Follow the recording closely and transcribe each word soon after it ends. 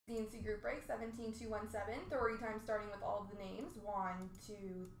C&C group break 17217. 3 times starting with all of the names. 1, 2,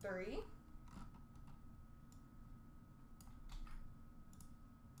 3.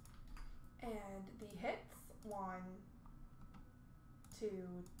 And the hits. 1, 2,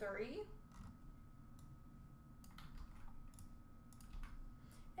 3.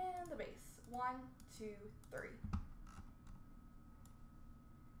 And the base. 1, 2, 3.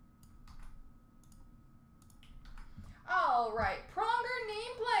 All right, Pronger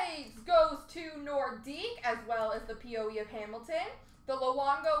nameplates goes to Nordique as well as the POE of Hamilton. The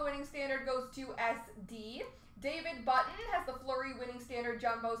Luongo winning standard goes to SD. David Button has the Fleury winning standard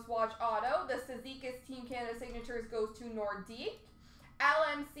jumbo swatch auto. The Cizikas Team Canada signatures goes to Nordique.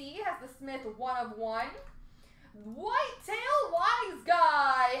 LMC has the Smith 1 of 1. Whitetail Wise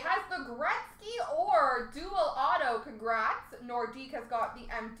Guy has the Gretzky or dual auto. Congrats. Nordique has got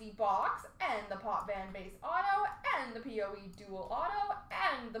the empty box and the Pop Van base auto and the POE dual auto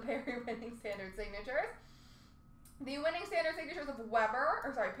and the Perry winning standard signatures. The winning standard signatures of Weber,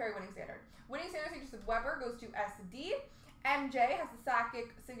 or sorry, Perry winning standard. Winning standard signatures of Weber goes to SD. MJ has the Sakic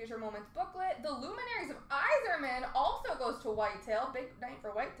Signature Moments booklet. The Luminaries of Iserman also goes to Whitetail. Big night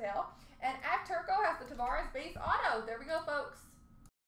for Whitetail. And F. Turco has the Tavares base auto. There we go, folks.